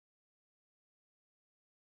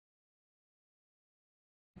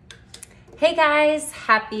Hey guys,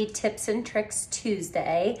 happy Tips and Tricks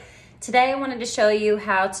Tuesday. Today I wanted to show you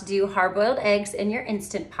how to do hard-boiled eggs in your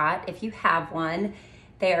Instant Pot if you have one.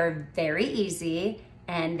 They are very easy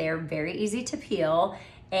and they're very easy to peel.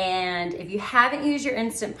 And if you haven't used your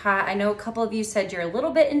Instant Pot, I know a couple of you said you're a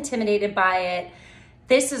little bit intimidated by it.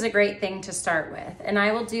 This is a great thing to start with. And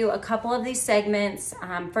I will do a couple of these segments.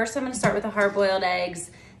 First I'm gonna start with the hard-boiled eggs.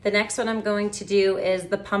 The next one I'm going to do is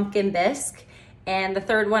the pumpkin bisque. And the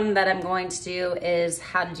third one that I'm going to do is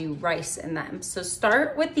how to do rice in them. So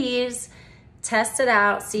start with these, test it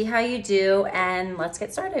out, see how you do, and let's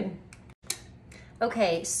get started.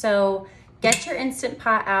 Okay, so get your Instant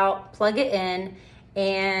Pot out, plug it in,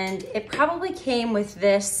 and it probably came with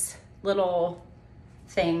this little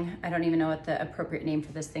thing. I don't even know what the appropriate name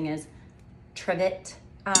for this thing is. Trivet.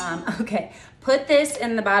 Okay, put this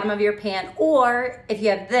in the bottom of your pan, or if you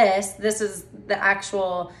have this is the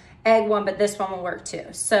actual egg one, but this one will work too.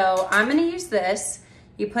 So I'm gonna use this.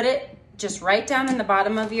 You put it just right down in the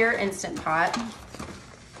bottom of your Instant Pot.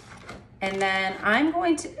 And then I'm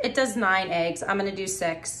going to, it does 9 eggs. I'm gonna do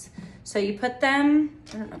 6. So you put them,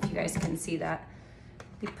 I don't know if you guys can see that.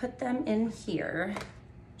 You put them in here.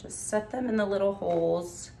 Just set them in the little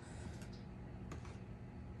holes.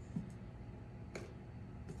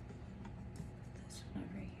 This one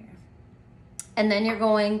over here. And then you're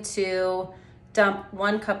going to dump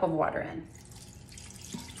 1 cup of water in.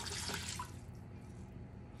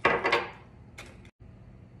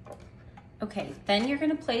 Okay, then you're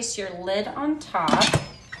gonna place your lid on top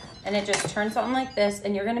and it just turns on like this,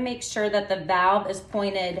 and you're gonna make sure that the valve is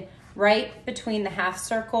pointed right between the half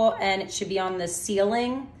circle and it should be on the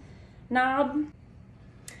sealing knob.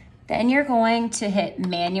 Then you're going to hit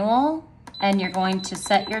manual and you're going to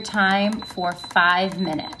set your time for 5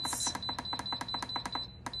 minutes.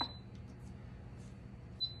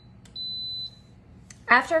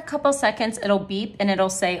 After a couple seconds, it'll beep and it'll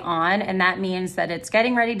say on, and that means that it's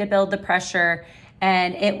getting ready to build the pressure,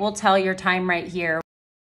 and it will tell your time right here.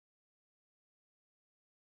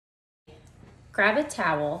 Grab a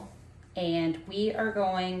towel, and we are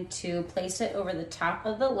going to place it over the top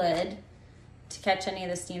of the lid to catch any of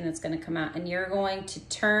the steam that's gonna come out, and you're going to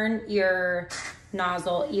turn your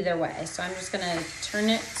nozzle either way. So I'm just gonna turn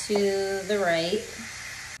it to the right.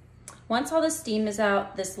 Once all the steam is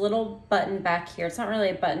out, this little button back here, it's not really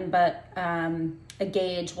a button, but a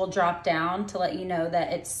gauge will drop down to let you know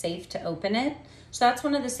that it's safe to open it. So that's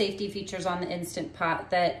one of the safety features on the Instant Pot,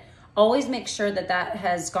 that always make sure that that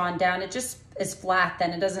has gone down. It just is flat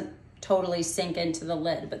then, it doesn't totally sink into the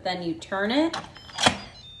lid, but then you turn it,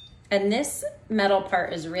 and this metal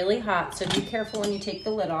part is really hot, so be careful when you take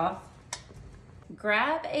the lid off.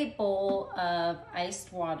 Grab a bowl of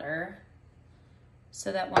iced water, so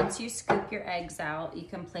that once you scoop your eggs out, you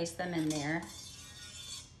can place them in there.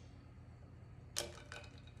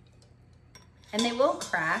 And they will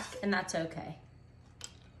crack, and that's okay.